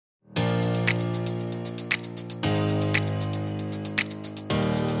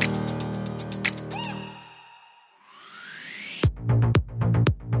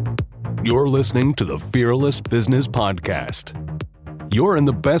You're listening to the Fearless Business Podcast. You're in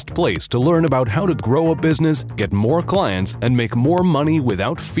the best place to learn about how to grow a business, get more clients, and make more money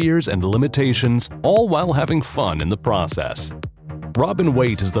without fears and limitations, all while having fun in the process. Robin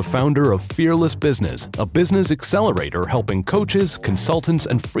Waite is the founder of Fearless Business, a business accelerator helping coaches, consultants,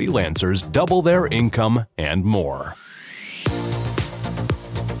 and freelancers double their income and more.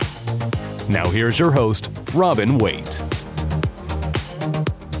 Now here's your host, Robin Waite.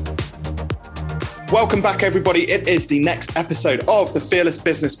 Welcome back, everybody. It is the next episode of the Fearless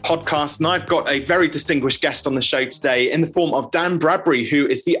Business Podcast, and I've got a very distinguished guest on the show today in the form of Dan Bradbury, who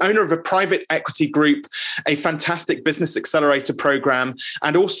is the owner of a private equity group, a fantastic business accelerator program,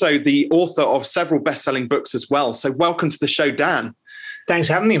 and also the author of several best-selling books as well. So welcome to the show, Dan. Thanks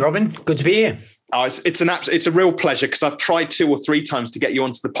for having me, Robin. Good to be here. Oh, it's a real pleasure because I've tried 2 or 3 times to get you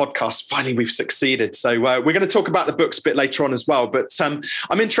onto the podcast. Finally, we've succeeded. So we're going to talk about the books a bit later on as well. But I'm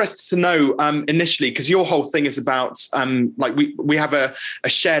interested to know initially, because your whole thing is about we have a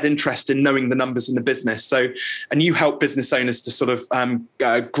shared interest in knowing the numbers in the business. So, and you help business owners to sort of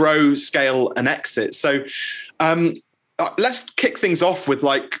grow, scale, and exit. So. Let's kick things off with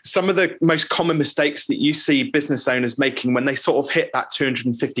some of the most common mistakes that you see business owners making when they sort of hit that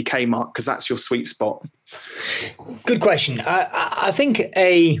 250K mark, because that's your sweet spot. Good question. I think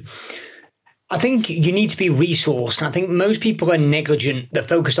you need to be resourced. And I think most people are negligent. They're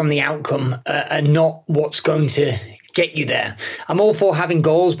focused on the outcome and not what's going to get you there. I'm all for having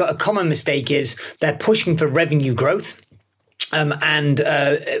goals, but a common mistake is they're pushing for revenue growth. But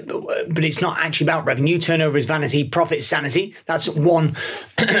it's not actually about revenue. Turnover is vanity, profit is sanity. That's one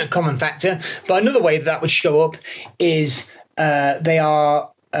common factor. But another way that would show up is they are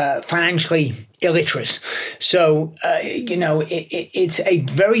financially illiterate. So, it's a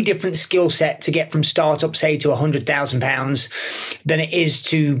very different skill set to get from startup, say, to £100,000 than it is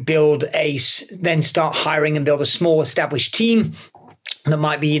to then start hiring and build a small established team that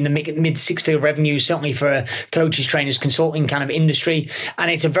might be in the mid 6-figure revenue, certainly for coaches, trainers, consulting kind of industry. And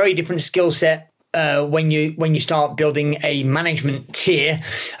it's a very different skill set when you start building a management tier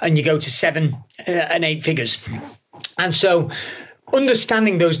and you go to 7 and 8 figures. And so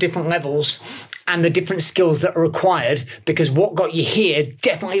understanding those different levels and the different skills that are required, because what got you here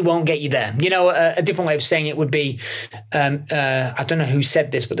definitely won't get you there. A different way of saying it would be, I don't know who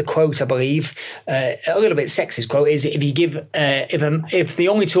said this, but the quote, I believe, a little bit sexist quote is, if the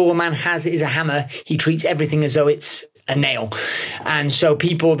only tool a man has is a hammer, he treats everything as though it's a nail. And so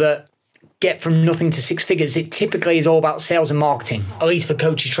people that get from nothing to 6 figures, it typically is all about sales and marketing, at least for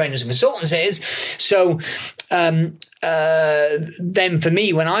coaches, trainers, and consultants it is. So then for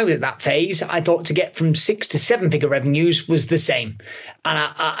me, when I was at that phase, I thought to get from 6 to 7 figure revenues was the same. And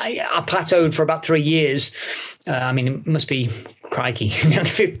I plateaued for about 3 years. It must be, crikey,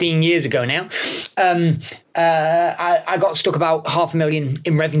 15 years ago now. I got stuck about $500,000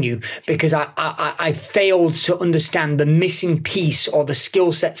 in revenue because I failed to understand the missing piece or the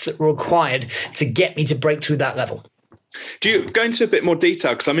skill sets that were required to get me to break through that level. Do you go into a bit more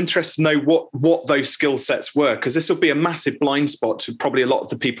detail? Because I'm interested to know what those skill sets were, because this will be a massive blind spot to probably a lot of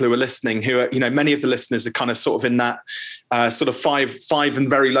the people who are listening, who are, many of the listeners are kind of sort of in that sort of five and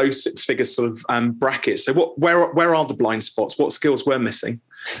very low 6 figures sort of bracket. So where are the blind spots? What skills were missing?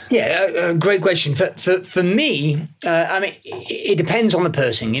 Yeah, great question. For me, it depends on the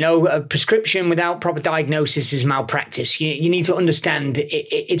person. A prescription without proper diagnosis is malpractice. You need to understand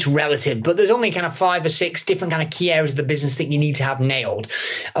it's relative, but there's only kind of 5 or 6 different kind of key areas of the business that you need to have nailed.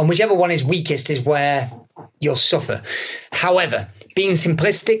 And whichever one is weakest is where you'll suffer. However, being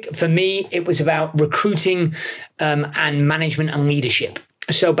simplistic, for me, it was about recruiting and management and leadership.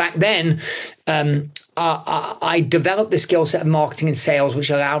 So back then, I developed the skill set of marketing and sales,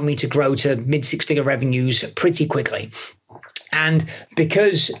 which allowed me to grow to mid 6-figure revenues pretty quickly. And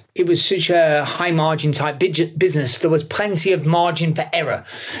because it was such a high margin type business, there was plenty of margin for error.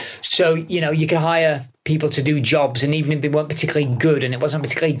 So, you could hire people to do jobs, and even if they weren't particularly good and it wasn't a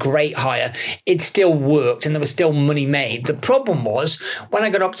particularly great hire, it still worked and there was still money made. The problem was when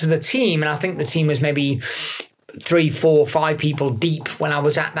I got up to the team, and I think the team was maybe 3, 4, 5 people deep when I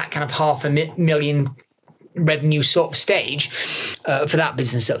was at that kind of $500,000 revenue sort of stage for that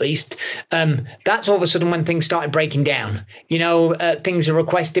business, at least. That's all of a sudden when things started breaking down. Things are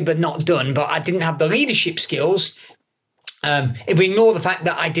requested but not done, but I didn't have the leadership skills. If we ignore the fact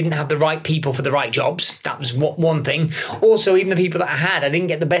that I didn't have the right people for the right jobs, that was one thing. Also, even the people that I didn't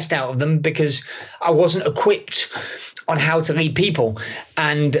get the best out of them because I wasn't equipped on how to lead people.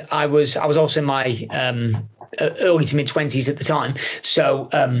 And I was also in my early to mid 20s at the time. So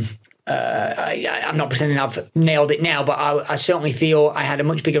I'm not pretending I've nailed it now, but I certainly feel I had a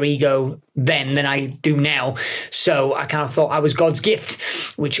much bigger ego then than I do now. So I kind of thought I was God's gift,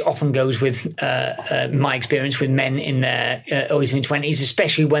 which often goes with my experience with men in their early to mid-20s,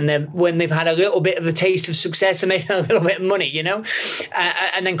 especially when they've had a little bit of a taste of success and made a little bit of money, you know?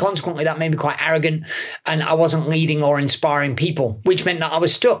 And then consequently, that made me quite arrogant, and I wasn't leading or inspiring people, which meant that I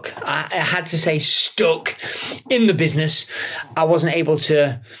was stuck. I had to say stuck in the business. I wasn't able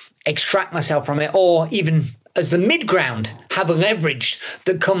to extract myself from it, or even as the mid-ground, have a leverage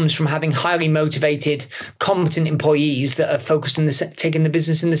that comes from having highly motivated, competent employees that are focused on taking the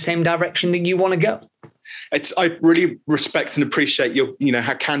business in the same direction that you want to go. I really respect and appreciate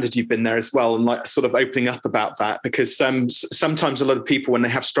how candid you've been there as well, and like sort of opening up about that, because sometimes a lot of people, when they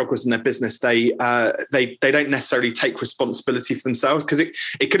have struggles in their business, they don't necessarily take responsibility for themselves, because it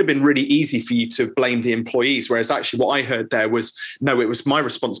could have been really easy for you to blame the employees, whereas actually what I heard there was, no, it was my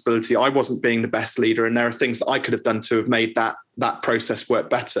responsibility. I wasn't being the best leader, and there are things that I could have done to have made that process work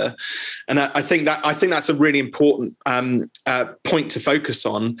better. And I think that's a really important point to focus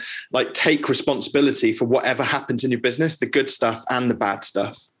on. Like, take responsibility for whatever happens in your business, the good stuff and the bad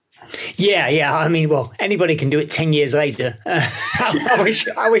stuff. Yeah. I mean, well, anybody can do it 10 years later. I wish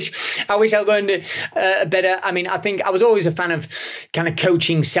I learned it better. I mean, I think I was always a fan of kind of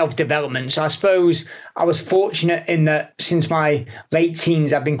coaching self-development. So I suppose I was fortunate in that since my late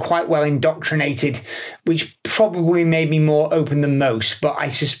teens, I've been quite well indoctrinated, which probably made me more open than most. But I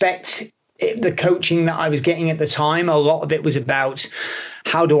suspect the coaching that I was getting at the time, a lot of it was about,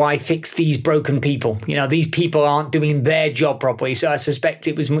 how do I fix these broken people? These people aren't doing their job properly. So I suspect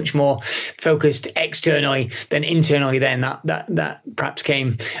it was much more focused externally than internally then. That perhaps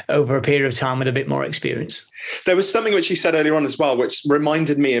came over a period of time with a bit more experience. There was something which you said earlier on as well, which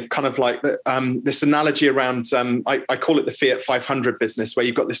reminded me of kind of like this analogy around, I call it the Fiat 500 business, where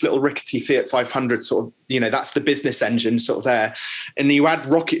you've got this little rickety Fiat 500 sort of, that's the business engine sort of there. And you add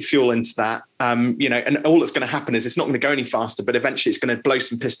rocket fuel into that, and all that's going to happen is it's not going to go any faster, but eventually it's going to blow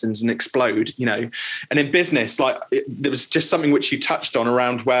some pistons and explode, And in business, there was just something which you touched on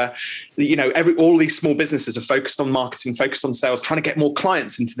around where, all these small businesses are focused on marketing, focused on sales, trying to get more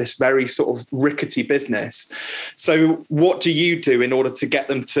clients into this very sort of rickety business. So what do you do in order to get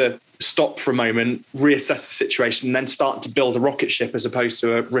them to stop for a moment, reassess the situation, and then start to build a rocket ship as opposed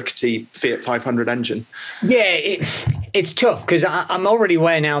to a rickety Fiat 500 engine? Yeah, it's tough, because I'm already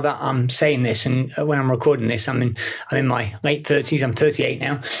aware now that I'm saying this, and when I'm recording this, I'm in my late 30s. I'm 38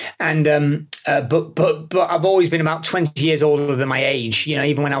 now, and but I've always been about 20 years older than my age.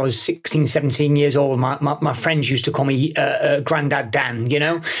 Even when I was 16, 17 years old, my friends used to call me Granddad Dan.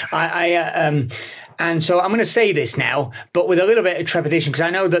 And so I'm going to say this now, but with a little bit of trepidation, because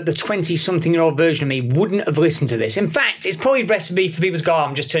I know that the 20-something-year-old version of me wouldn't have listened to this. In fact, it's probably a recipe for people to go,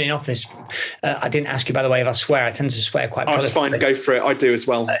 I'm just turning off this. I didn't ask you, by the way, if I swear. I tend to swear quite prolifically. It's fine. Go for it. I do as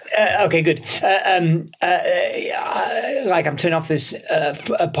well. Okay, good. I'm turning off this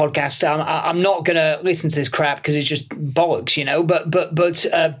podcast. I'm not going to listen to this crap because it's just bollocks,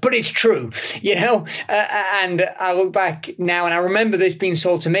 but it's true, and I look back now and I remember this being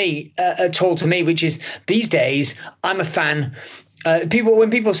told to me, which is, these days, I'm a fan. When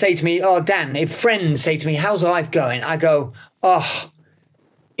people say to me, "Oh, Dan," if friends say to me, "How's life going?" I go, "Oh,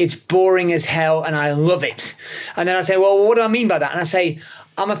 it's boring as hell and I love it." And then I say, "Well, what do I mean by that?" And I say,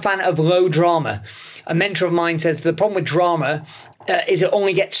 "I'm a fan of low drama." A mentor of mine says the problem with drama is it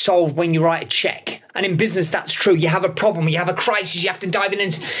only gets solved when you write a check. And in business, that's true. You have a problem, you have a crisis, you have to dive in,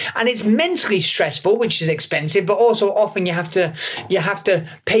 and it's mentally stressful, which is expensive, but also often you have to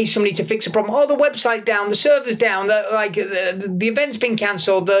pay somebody to fix a problem. Oh, the website down, the server's down, the event's been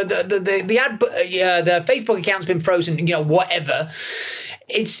cancelled, the Facebook account's been frozen, whatever.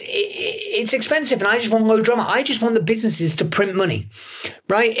 It's expensive, and I just want low drama. I just want the businesses to print money,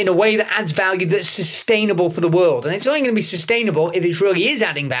 right, in a way that adds value, that's sustainable for the world. And it's only going to be sustainable if it really is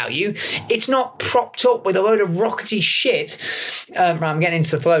adding value. It's not propped up with a load of rockety shit. I'm getting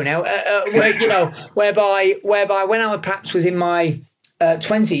into the flow now. Whereby when I perhaps was in my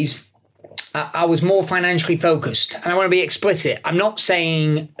 20s, I was more financially focused, and I want to be explicit. I'm not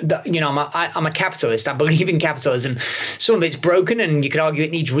saying that, I'm a capitalist. I believe in capitalism. Some of it's broken, and you could argue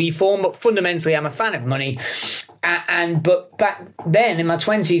it needs reform, but fundamentally, I'm a fan of money. But back then in my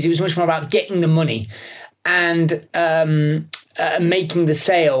 20s, it was much more about getting the money and making the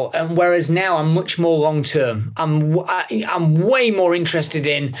sale. And whereas now I'm much more long term. I'm way more interested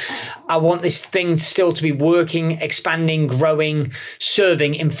in, I want this thing still to be working, expanding, growing,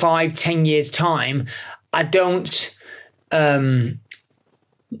 serving in 5-10 years time. I don't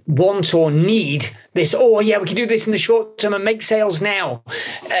want or need this, oh yeah, we can do this in the short term and make sales now.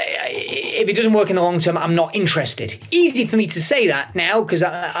 If it doesn't work in the long term, I'm not interested. Easy for me to say that now because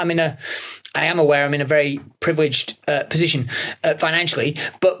I am aware I'm in a very privileged position financially,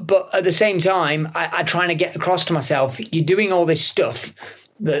 but at the same time, I trying to get across to myself, you're doing all this stuff.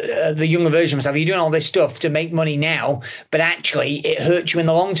 The younger version of myself, you're doing all this stuff to make money now, but actually it hurts you in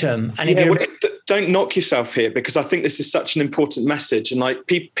the long term. And don't knock yourself here, because I think this is such an important message. And like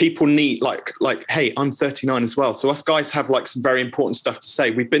people need like, hey, I'm 39 as well. So us guys have like some very important stuff to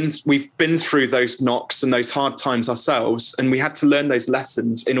say. We've been through those knocks and those hard times ourselves. And we had to learn those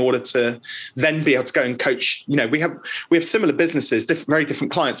lessons in order to then be able to go and coach. You know, we have similar businesses, very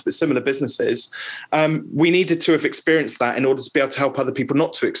different clients, but similar businesses. We needed to have experienced that in order to be able to help other people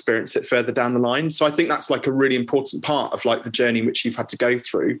not to experience it further down the line. So I think that's like a really important part of like the journey which you've had to go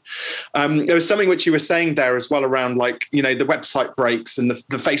through. There was something which you were saying there as well around like, you know, the website breaks and the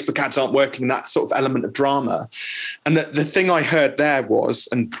Facebook ads aren't working, that sort of element of drama. And the thing I heard there was,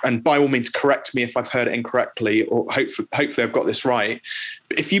 and by all means correct me if I've heard it incorrectly, or hopefully I've got this right.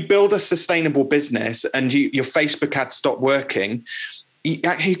 If you build a sustainable business and your Facebook ads stop working,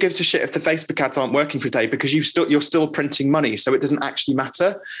 who gives a shit if the Facebook ads aren't working for a day, because you're still printing money, so it doesn't actually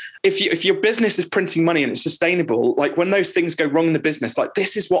matter. If your business is printing money and it's sustainable, like when those things go wrong in the business, like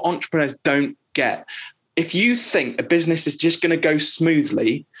this is what entrepreneurs don't get. If you think a business is just going to go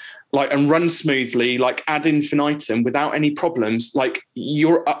smoothly, like and run smoothly, like ad infinitum without any problems, like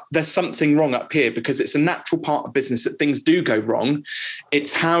there's something wrong up here, because it's a natural part of business that things do go wrong.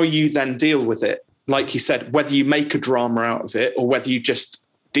 It's how you then deal with it. Like you said, whether you make a drama out of it or whether you just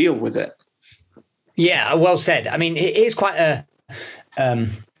deal with it. Yeah, well said. I mean, it is quite a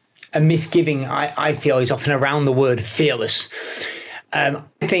misgiving, I feel, is often around the word fearless. I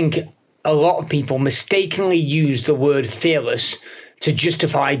think a lot of people mistakenly use the word fearless to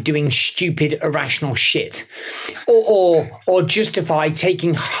justify doing stupid, irrational shit, or justify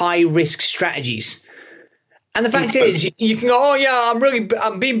taking high-risk strategies. And the fact is, you can go, oh yeah,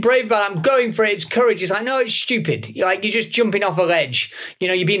 I'm being brave about it. I'm going for it. It's courage. It's like, no, it's stupid. Like you're just jumping off a ledge. You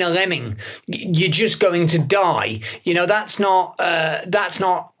know, you're being a lemming. You're just going to die. You know, that's not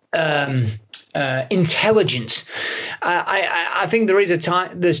intelligence. I think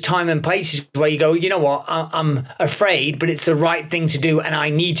there's time and places where you go, you know what, I'm afraid, but it's the right thing to do and I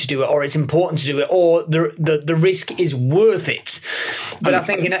need to do it, or it's important to do it, or the risk is worth it. But I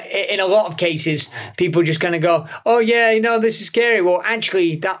think in a lot of cases, people are just going to go, oh yeah, you know, this is scary. Well,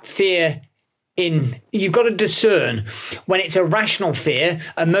 actually that fear you've got to discern when it's a rational fear,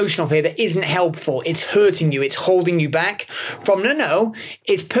 emotional fear that isn't helpful, it's hurting you, it's holding you back from no,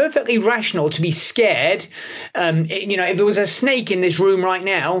 it's perfectly rational to be scared. You know, if there was a snake in this room right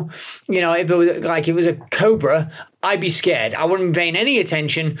now, you know, if it was a cobra, I'd be scared. I wouldn't be paying any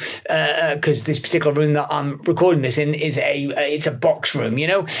attention because this particular room that I'm recording this in is it's a box room, you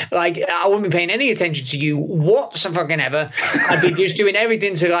know? Like, I wouldn't be paying any attention to you whatsoever. I'd be just doing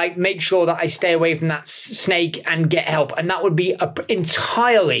everything to, like, make sure that I stay away from that snake and get help. And that would be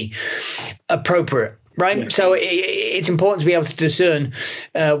entirely appropriate. Right. Yeah. So it's important to be able to discern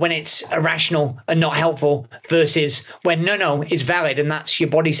when it's irrational and not helpful versus when, no, it's valid. And that's your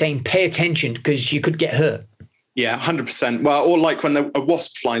body saying, pay attention because you could get hurt. Yeah, 100%. Well, or like when a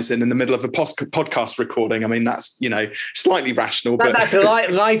wasp flies in the middle of a podcast recording. I mean, that's, you know, slightly rational. But that's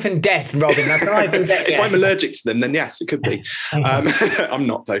life and death, Robin. That's life and death. If I'm allergic to them, then yes, it could be. I'm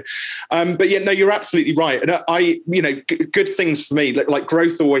not though. But yeah, no, you're absolutely right. And good things for me, like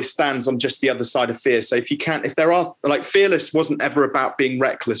growth always stands on just the other side of fear. So if there are, like, fearless wasn't ever about being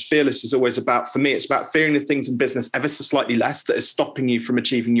reckless. Fearless is always about, for me, it's about fearing the things in business ever so slightly less that is stopping you from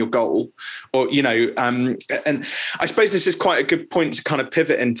achieving your goal, or, you know, and I suppose this is quite a good point to kind of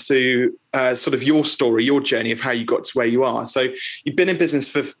pivot into sort of your story, your journey of how you got to where you are. So you've been in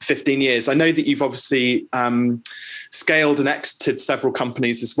business for 15 years. I know that you've obviously scaled and exited several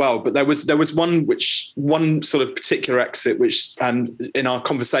companies as well, but there was one sort of particular exit which in our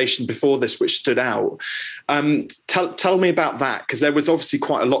conversation before this, which stood out. Tell me about that, because there was obviously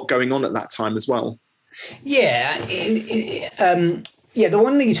quite a lot going on at that time as well. Yeah. Yeah, the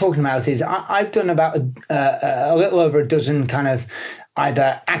one that you're talking about is I've done about a little over a dozen kind of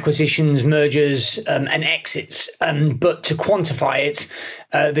either acquisitions, mergers, and exits. But to quantify it,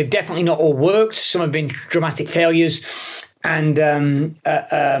 they've definitely not all worked. Some have been dramatic failures, and two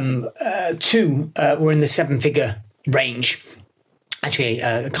were in the 7-figure range. Actually,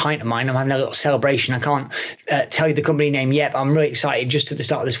 a client of mine, I'm having a little celebration. I can't tell you the company name yet, but I'm really excited. Just at the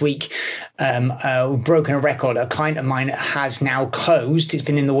start of this week, we've broken a record. A client of mine has now closed. It's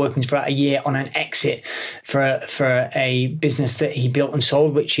been in the workings for about a year on an exit for a business that he built and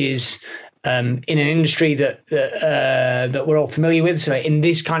sold, which is in an industry that we're all familiar with. So in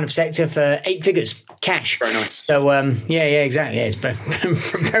this kind of sector for 8 figures cash. Very nice. So yeah, exactly. Yeah, it's very,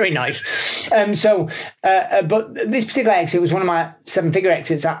 very nice. But this particular exit was one of my 7-figure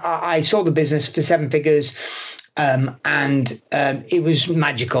exits. I sold the business for 7 figures. And it was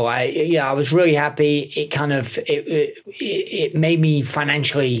magical. I was really happy. It made me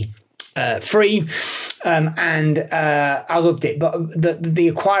financially free, and I loved it. But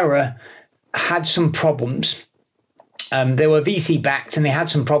the acquirer had some problems. They were VC backed and they had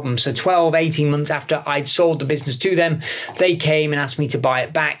some problems. So 12, 18 months after I'd sold the business to them, they came and asked me to buy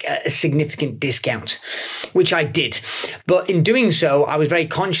it back at a significant discount, which I did. But in doing so, I was very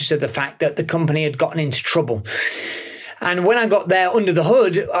conscious of the fact that the company had gotten into trouble. And when I got there under the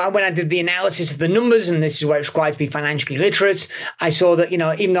hood, when I did the analysis of the numbers, and this is where it's required to be financially literate, I saw that,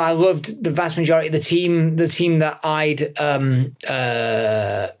 even though I loved the vast majority of the team that I'd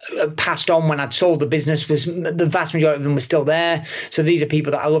passed on when I'd sold the business, was the vast majority of them were still there. So these are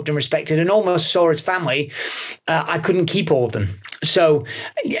people that I loved and respected and almost saw as family. I couldn't keep all of them. So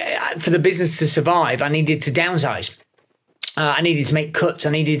for the business to survive, I needed to downsize. I needed to make cuts. I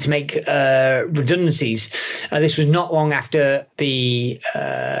needed to make redundancies. This was not long after the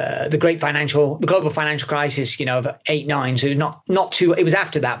global financial crisis, of 8-9. So not too. It was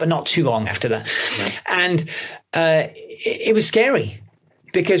after that, but not too long after that. Right. And it was scary,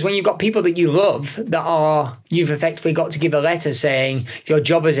 because when you've got people that you love you've effectively got to give a letter saying your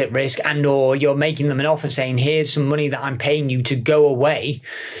job is at risk, or you're making them an offer saying here's some money that I'm paying you to go away.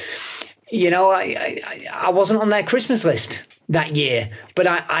 I wasn't on their Christmas list that year, but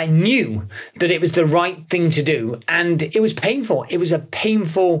I knew that it was the right thing to do. And it was painful. It was a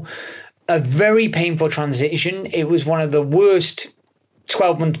very painful transition. It was one of the worst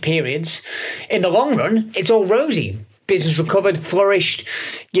 12-month periods. In the long run, it's all rosy. Business recovered, flourished,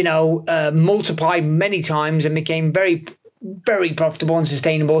 multiplied many times and became very, very profitable and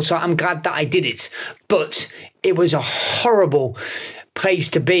sustainable. So I'm glad that I did it. But it was a horrible place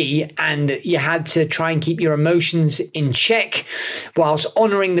to be, and you had to try and keep your emotions in check whilst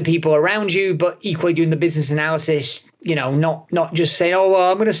honoring the people around you, but equally doing the business analysis, not just saying, oh,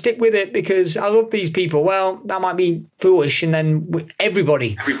 well, I'm going to stick with it because I love these people. Well, that might be foolish, and then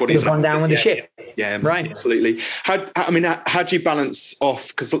everybody's gone down with the ship. Yeah, right. Absolutely. How do you balance off?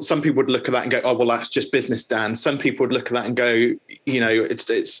 Because some people would look at that and go, oh, well, that's just business, Dan. Some people would look at that and go,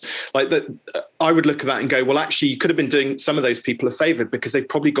 it's like that. I would look at that and go, well, actually, you could have been doing some of those people a favor, because they've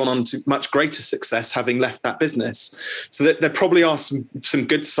probably gone on to much greater success having left that business. So that there probably are some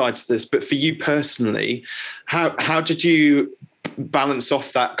good sides to this. But for you personally, how did you balance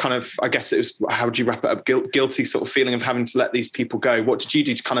off that kind of, I guess it was, how would you wrap it up, guilty sort of feeling of having to let these people go? What did you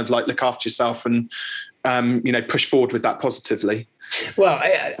do to kind of like look after yourself and, push forward with that positively? Well,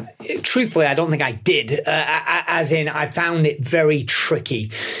 truthfully, I don't think I did, as in I found it very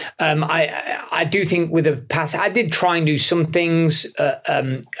tricky. I do think with the past, I did try and do some things,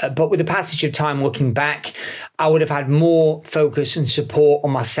 but with the passage of time looking back, I would have had more focus and support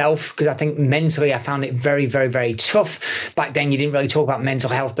on myself, because I think mentally I found it very, very, very tough. Back then, you didn't really talk about mental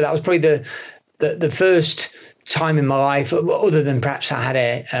health, but that was probably the first time in my life, other than perhaps I had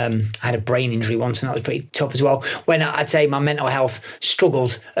a brain injury once, and that was pretty tough as well, when I'd say my mental health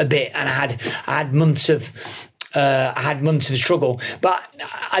struggled a bit, and I had months of struggle. But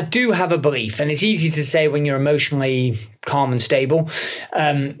I do have a belief, and it's easy to say when you're emotionally calm and stable,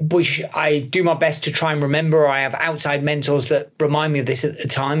 which I do my best to try and remember. I have outside mentors that remind me of this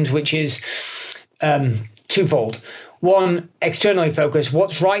at times, which is twofold. One, externally focused.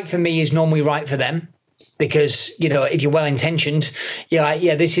 What's right for me is normally right for them. Because, if you're well-intentioned, you're like,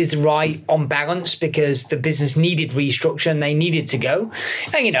 yeah, this is right on balance, because the business needed restructure and they needed to go.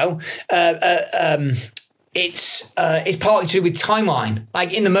 And, it's partly to do with timeline.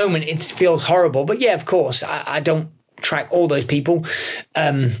 Like in the moment, it feels horrible. But yeah, of course, I don't track all those people,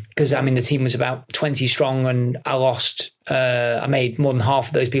 because, the team was about 20 strong, and I made more than half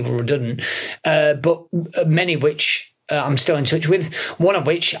of those people redundant. But many of which I'm still in touch with, one of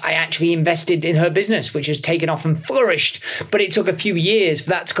which I actually invested in her business, which has taken off and flourished. But it took a few years for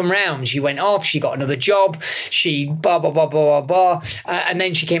that to come round. She went off, she got another job, she blah, blah, blah, blah, blah, blah. And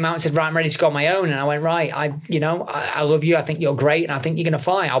then she came out and said, right, I'm ready to go on my own. And I went, right, I love you. I think you're great. And I think you're going to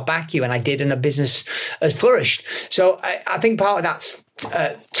fly. I'll back you. And I did, and a business has flourished. So I think part of that's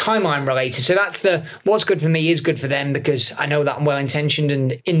timeline related. So that's what's good for me is good for them, because I know that I'm well intentioned,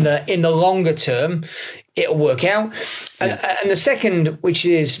 and in the longer term, it'll work out. And the second, which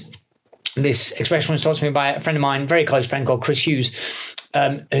is this expression was taught to me by a friend of mine, very close friend called Chris Hughes,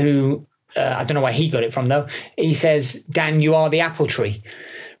 who I don't know where he got it from though. He says, Dan, you are the apple tree.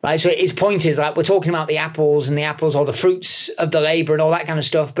 Right, so his point is like, we're talking about the apples or the fruits of the labor and all that kind of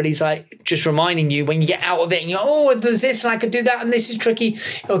stuff. But he's like, just reminding you, when you get out of it and you go, oh, there's this and I could do that and this is tricky.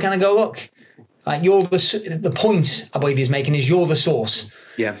 He'll kind of go, look, like you're the point I believe he's making is you're the source.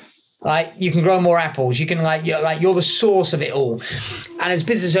 Yeah. Like you can grow more apples. You can you're the source of it all. And as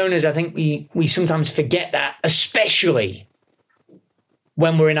business owners, I think we sometimes forget that, especially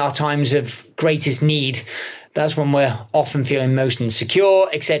when we're in our times of greatest need. That's when we're often feeling most insecure,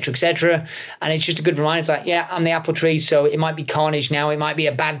 et cetera, and it's just a good reminder. It's like, yeah, I'm the apple tree, so it might be carnage now. It might be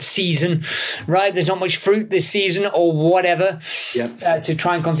a bad season, right? There's not much fruit this season or whatever, to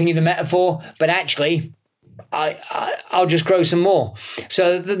try and continue the metaphor. But actually, I'll just grow some more.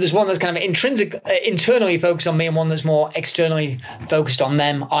 So there's one that's kind of internally focused on me, and one that's more externally focused on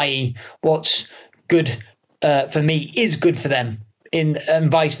them, i.e. what's good for me is good for them, and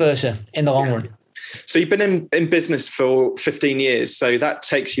vice versa in the long run. So you've been in business for 15 years. So that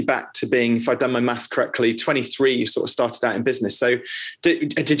takes you back to being, if I've done my maths correctly, 23, you sort of started out in business. So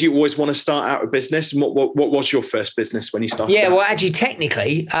did you always want to start out a business? And what was your first business when you started out? Well, actually,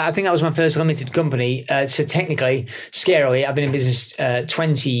 technically, I think that was my first limited company. So technically, scarily, I've been in business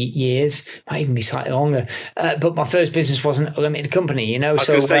 20 years, might even be slightly longer. But my first business wasn't a limited company, you know. I was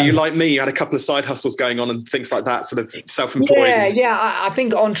going to say, you like me, you had a couple of side hustles going on and things like that, sort of self-employed. Yeah. I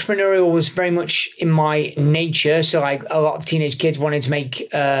think entrepreneurial was very much in my nature. So like a lot of teenage kids wanted to make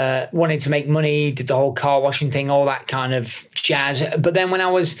money, did the whole car washing thing, all that kind of jazz. But then when I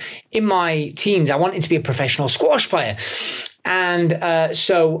was in my teens, I wanted to be a professional squash player. And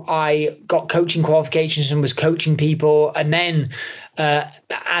so I got coaching qualifications and was coaching people. And then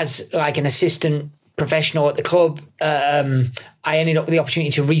as like an assistant professional at the club, I ended up with the opportunity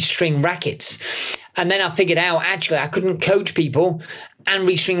to restring rackets. And then I figured out, actually, I couldn't coach people and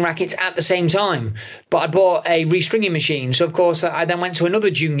restring rackets at the same time. But I bought a restringing machine. So, of course, I then went to another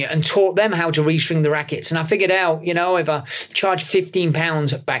junior and taught them how to restring the rackets. And I figured out, you know, if I charged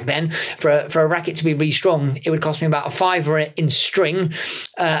 £15 back then for a racket to be restrung, it would cost me about £5 in string.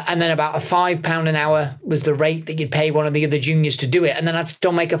 And then about £5 an hour was the rate that you'd pay one of the other juniors to do it. And then I'd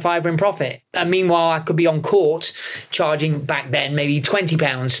still make £5 in profit. And meanwhile, I could be on court charging back then maybe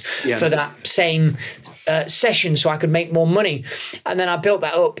 £20 for that same session, so I could make more money. And then I built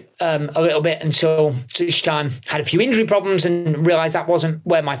that up a little bit until each time had a few injury problems and realized that wasn't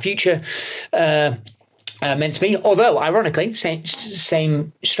where my future meant to be. Although, ironically,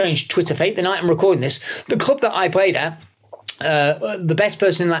 same strange Twitter fate, the night I'm recording this, the club that I played at, the best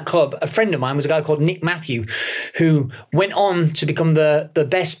person in that club, a friend of mine, was a guy called Nick Matthew, who went on to become the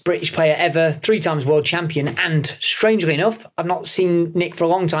best British player ever, 3 times world champion. And strangely enough, I've not seen Nick for a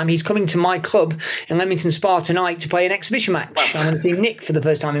long time. He's coming to my club in Leamington Spa tonight to play an exhibition match. Wow. I'm going to see Nick for the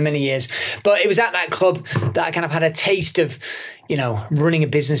first time in many years. But it was at that club that I kind of had a taste of, you know, running a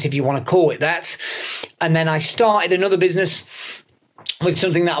business, if you want to call it that. And then I started another business with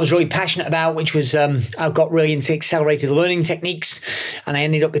something that I was really passionate about, which was I got really into accelerated learning techniques, and I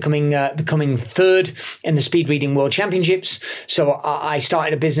ended up becoming third in the speed reading world championships. So I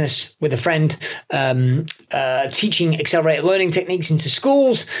started a business with a friend teaching accelerated learning techniques into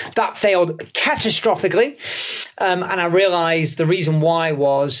schools. That failed catastrophically, and I realized the reason why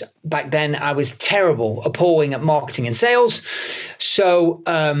was back then I was terrible, appalling at marketing and sales. So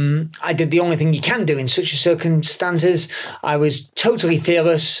I did the only thing you can do in such circumstances. I was totally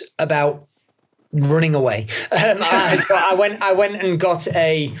fearless about running away. I went and got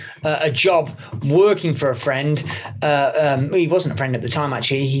a job working for a friend. He wasn't a friend at the time,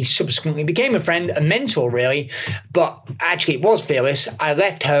 actually. He subsequently became a friend, a mentor, really. But actually, it was fearless. I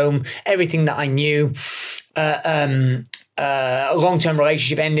left home, everything that I knew. A long-term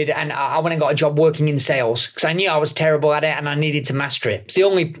relationship ended, and I went and got a job working in sales because I knew I was terrible at it and I needed to master it. It's the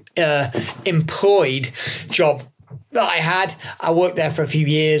only employed job that I had. I worked there for a few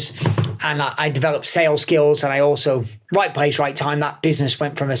years and I developed sales skills, and I also, right place, right time, that business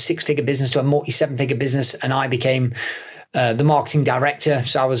went from a 6-figure business to a multi-7-figure business, and I became the marketing director.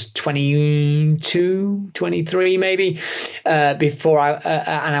 So I was 22, 23 maybe, before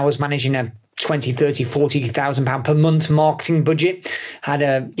and I was managing a 20, 30, 40,000 pound per month marketing budget. Had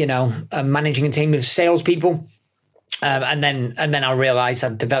managing a team of salespeople. And then I realized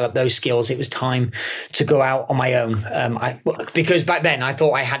I'd developed those skills. It was time to go out on my own. Because back then I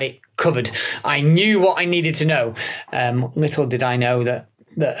thought I had it covered. I knew what I needed to know. Little did I know that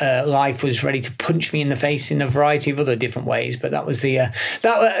life was ready to punch me in the face in a variety of other different ways. But that was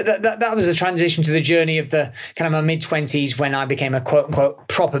that was the transition to the journey of the kind of my mid-20s when I became a quote unquote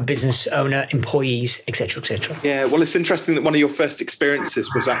proper business owner, employees, etc., etc. Yeah, well, it's interesting that one of your first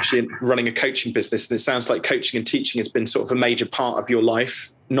experiences was actually running a coaching business, and it sounds like coaching and teaching has been sort of a major part of your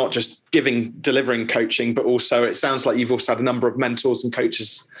life. Not just delivering coaching, but also it sounds like you've also had a number of mentors and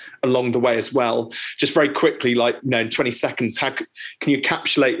coaches along the way as well. Just very quickly, in 20 seconds, how can you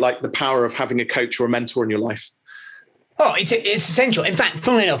encapsulate like the power of having a coach or a mentor in your life? Oh, it's essential. In fact,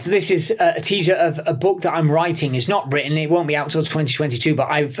 funnily enough, this is a teaser of a book that I'm writing. It's not written. It won't be out till 2022, but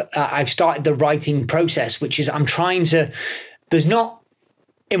I've started the writing process, which is I'm trying to, there's not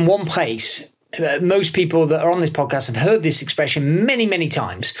in one place. Most people that are on this podcast have heard this expression many, many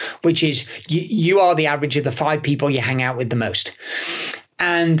times, which is you are the average of the 5 people you hang out with the most.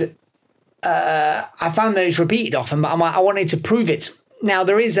 And I found that it's repeated often, but I wanted to prove it. Now,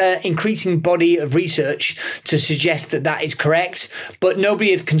 there is an increasing body of research to suggest that is correct, but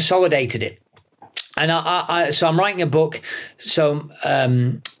nobody had consolidated it. And so I'm writing a book. So,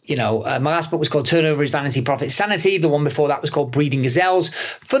 my last book was called Turnover is Vanity, Profit, Sanity. The one before that was called Breeding Gazelles.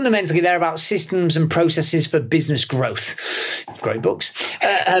 Fundamentally, they're about systems and processes for business growth. Great books.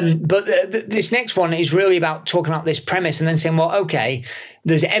 But this next one is really about talking about this premise and then saying, well, okay,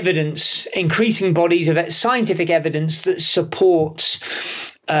 there's evidence, increasing bodies of scientific evidence that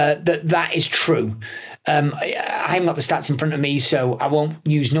supports that is true. I haven't got the stats in front of me, so I won't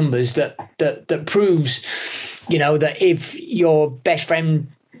use numbers that proves, that if your best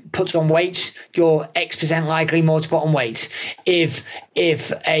friend puts on weight, you're X% likely more to put on weight. If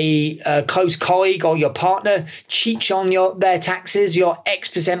a close colleague or your partner cheats on their taxes, you're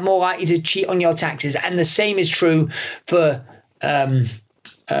X% more likely to cheat on your taxes. And the same is true for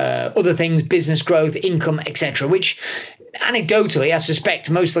other things, business growth, income, etc., which anecdotally, I suspect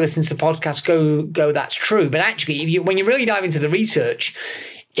most of the listeners to the podcast go, that's true. But actually, when you really dive into the research,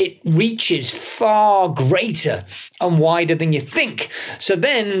 it reaches far greater and wider than you think. So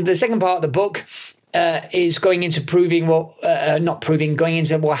then the second part of the book is going into going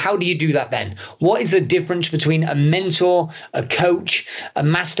into, how do you do that then? What is the difference between a mentor, a coach, a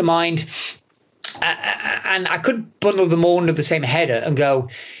mastermind? And I could bundle them all under the same header and go,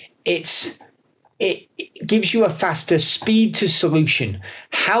 it gives you a faster speed to solution.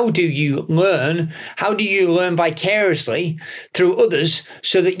 How do you learn? How do you learn vicariously through others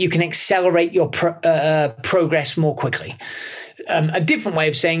so that you can accelerate your progress more quickly? A different way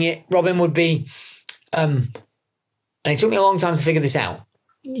of saying it, Robin, would be, and it took me a long time to figure this out,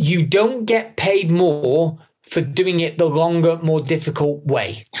 you don't get paid more for doing it the longer, more difficult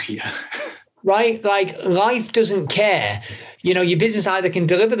way. Yeah. Right? Like life doesn't care. Your business either can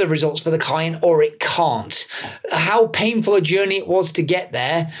deliver the results for the client or it can't. How painful a journey it was to get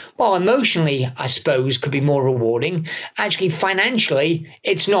there, well, emotionally, I suppose, could be more rewarding. Actually, financially,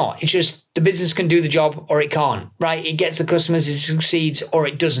 it's not. It's just the business can do the job or it can't, right? It gets the customers, it succeeds, or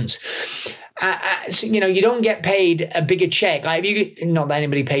it doesn't. So, you don't get paid a bigger check. Like not that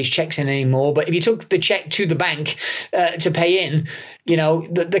anybody pays checks in anymore, but if you took the check to the bank to pay in,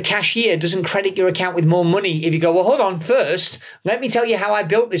 the cashier doesn't credit your account with more money. If you go, well, hold on, first, let me tell you how I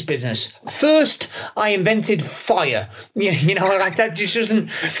built this business. First, I invented fire. Like that just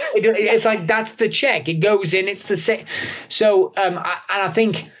doesn't, it's like, that's the check. It goes in, it's the same. So, I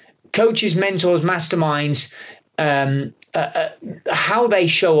think coaches, mentors, masterminds, how they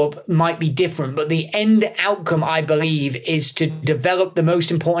show up might be different, but the end outcome, I believe, is to develop the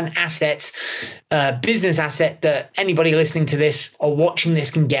most important asset, business asset that anybody listening to this or watching this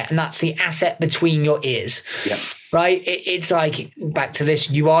can get, and that's the asset between your ears. Yeah. Right? It's like, back to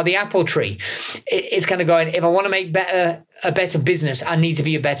this, you are the apple tree. It's kind of going, if I want to make a better business, I need to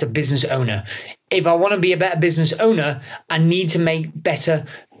be a better business owner. If I want to be a better business owner, I need to make better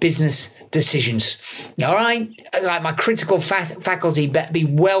business decisions. All right? Like my critical faculty better be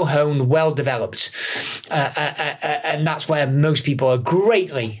well honed, well developed. And that's where most people are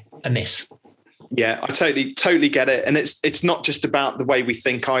greatly amiss. Yeah, I totally get it. And it's not just about the way we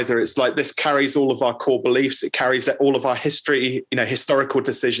think either. It's like this carries all of our core beliefs. It carries all of our history, historical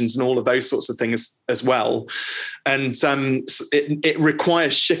decisions and all of those sorts of things as well. And it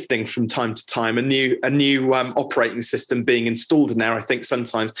requires shifting from time to time, a new operating system being installed in there. I think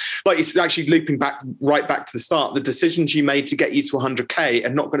sometimes, like it's actually looping right back to the start, the decisions you made to get you to 100K are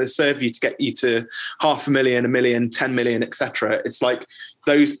not going to serve you to get you to 500,000, 1 million, 10 million, etc. It's like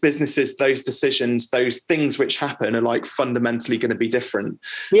those businesses, those decisions, those things which happen are like fundamentally going to be different.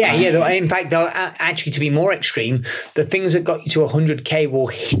 Yeah. In fact, actually, to be more extreme, the things that got you to 100K will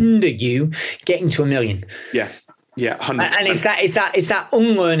hinder you getting to 1 million. Yeah. 100%. And it's that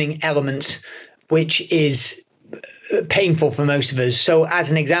unlearning element, which is painful for most of us. So as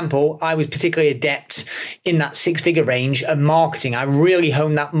an example, I was particularly adept in that 6-figure range of marketing. I really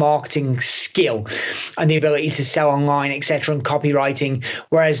honed that marketing skill and the ability to sell online, etc., and copywriting.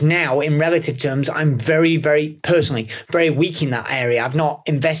 Whereas now, in relative terms, I'm very, very personally very weak in that area. I've not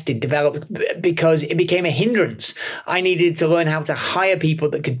developed because it became a hindrance. I needed to learn how to hire people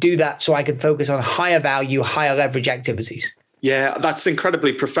that could do that so I could focus on higher value, higher leverage activities. Yeah, that's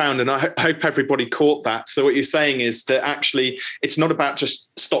incredibly profound. And I hope everybody caught that. So what you're saying is that actually it's not about just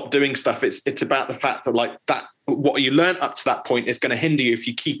stop doing stuff. It's about the fact that like that, what you learned up to that point is going to hinder you if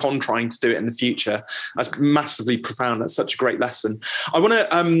you keep on trying to do it in the future. That's massively profound. That's such a great lesson. I want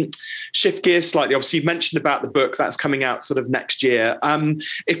to shift gears slightly. Obviously, you mentioned about the book that's coming out sort of next year.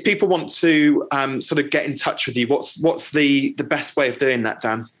 If people want to sort of get in touch with you, what's the best way of doing that,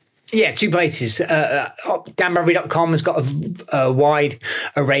 Dan? Yeah, 2 places. danbradbury.com has got a wide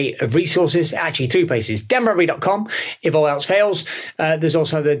array of resources. Actually, 3 places. danbradbury.com, if all else fails. There's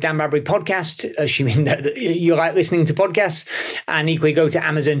also the Dan Bradbury podcast, assuming that you like listening to podcasts. And equally, go to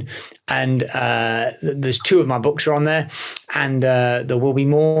Amazon, and there's 2 of my books are on there. And there will be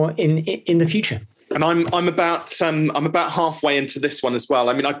more in the future. And I'm about halfway into this one as well.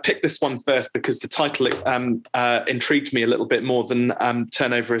 I mean, I picked this one first because the title intrigued me a little bit more than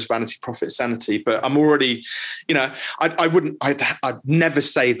Turnover is Vanity, Profit, Sanity. But I'm already, I'd never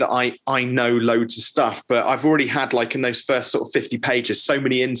say that I know loads of stuff, but I've already had, like, in those first sort of 50 pages, so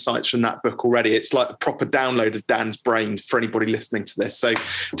many insights from that book already. It's like a proper download of Dan's brain for anybody listening to this. So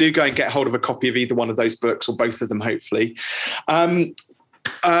do go and get hold of a copy of either one of those books, or both of them, hopefully.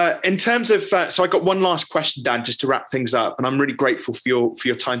 In terms of, so I got one last question, Dan, just to wrap things up, and I'm really grateful for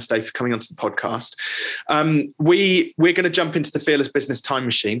your time today, for coming onto the podcast. We're going to jump into the Fearless Business Time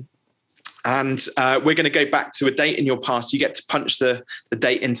Machine, and we're going to go back to a date in your past. You get to punch the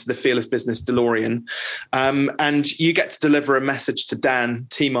date into the Fearless Business DeLorean, and you get to deliver a message to Dan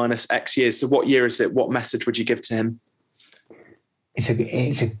T- X years. So what year is it? What message would you give to him? It's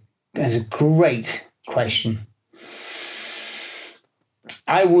a great question.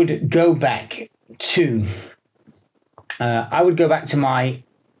 I would go back to my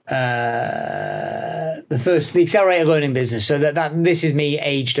the accelerated learning business. So that this is me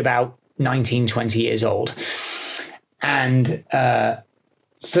aged about 19, 20 years old. And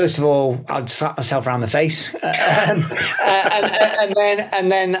first of all, I'd slap myself around the face. And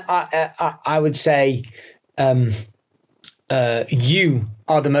then I would say, you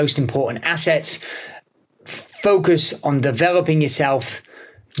are the most important asset. Focus on developing yourself.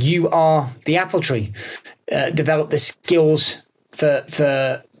 You are the apple tree. Develop the skills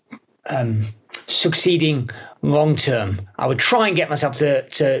for succeeding long term. I would try and get myself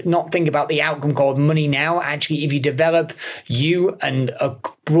to not think about the outcome called money now. Actually, if you develop you and a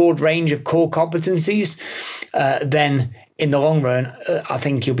broad range of core competencies, then in the long run, I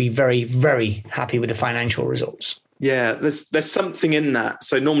think you'll be very, very happy with the financial results. Yeah, there's something in that.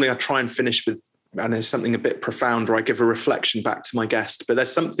 So normally I try and finish with, and there's something a bit profound, or I give a reflection back to my guest, but there's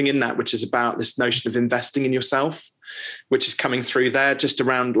something in that which is about this notion of investing in yourself, which is coming through there, just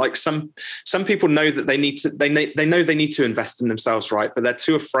around, like, some people know that they know they need to invest in themselves, right? But they're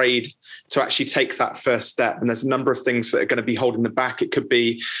too afraid to actually take that first step. And there's a number of things that are going to be holding them back. It could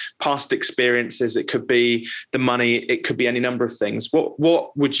be past experiences. It could be the money. It could be any number of things.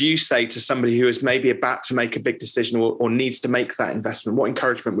 What would you say to somebody who is maybe about to make a big decision or needs to make that investment? What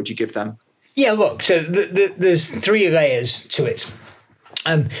encouragement would you give them? Yeah, look, so there's 3 layers to it.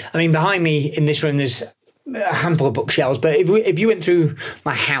 I mean, behind me in this room, there's a handful of bookshelves, but if you went through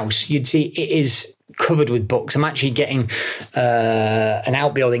my house, you'd see it is covered with books. I'm actually getting an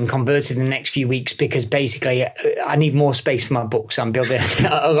outbuilding converted in the next few weeks because basically I need more space for my books. I'm building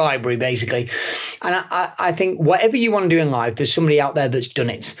a library, basically. And I think whatever you want to do in life, there's somebody out there that's done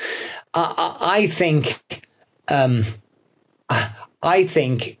it. I think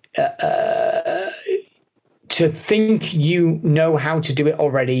to think you know how to do it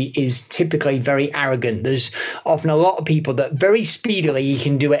already is typically very arrogant. There's often a lot of people that very speedily you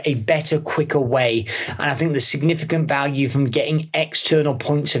can do it a better, quicker way. And I think there's significant value from getting external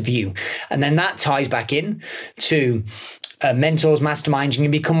points of view. And then that ties back in to mentors, masterminds, and you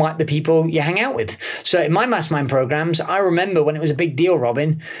become like the people you hang out with. So in my mastermind programs, I remember when it was a big deal,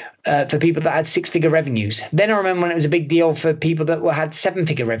 Robin, for people that had 6-figure revenues. Then I remember when it was a big deal for people that had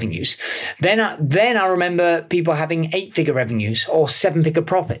 7-figure revenues. Then I remember people having 8-figure revenues or 7-figure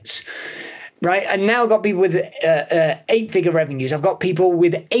profits. Right. And now I've got people with 8-figure revenues. I've got people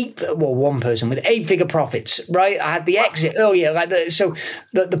with one person with 8-figure profits. Right. I had the exit earlier. So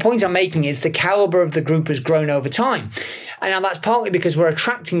the point I'm making is the caliber of the group has grown over time. And now that's partly because we're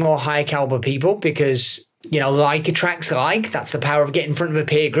attracting more higher caliber people because, like attracts like. That's the power of getting in front of a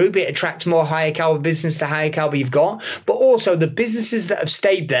peer group. It attracts more higher caliber business, the higher caliber you've got. But also the businesses that have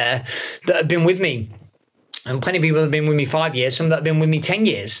stayed there, that have been with me. And plenty of people have been with me 5 years, some that have been with me 10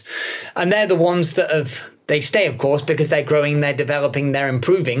 years. And they're the ones that they stay, of course, because they're growing, they're developing, they're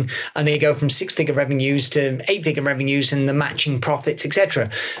improving, and they go from 6-figure revenues to 8-figure revenues and the matching profits, etc.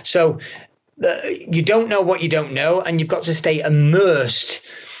 So you don't know what you don't know, and you've got to stay immersed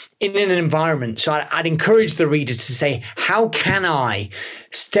in an environment. So I'd encourage the readers to say, how can I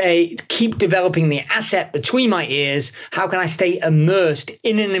keep developing the asset between my ears? How can I stay immersed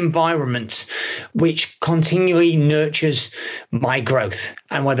in an environment which continually nurtures my growth?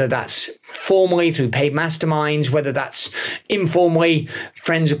 And whether that's formally through paid masterminds, whether that's informally,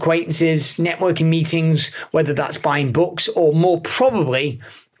 friends, acquaintances, networking meetings, whether that's buying books, or more probably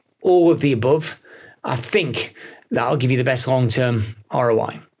all of the above, I think that'll give you the best long-term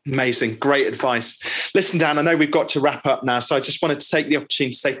ROI. Amazing. Great advice. Listen, Dan, I know we've got to wrap up now, so I just wanted to take the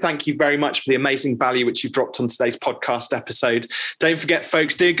opportunity to say thank you very much for the amazing value which you've dropped on today's podcast episode. Don't forget,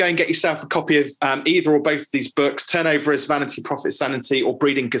 folks, do go and get yourself a copy of either or both of these books. Turnover is Vanity, Profit, Sanity, or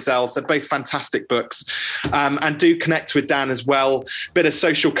Breeding Gazelles. They're both fantastic books. And do connect with Dan as well. Bit of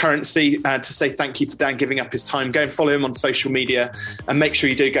social currency to say thank you for Dan giving up his time. Go and follow him on social media and make sure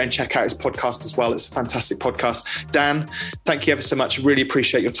you do go and check out his podcast as well. It's a fantastic podcast. Dan, thank you ever so much. Really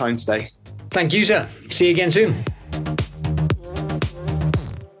appreciate your time today. Thank you, sir. See you again soon.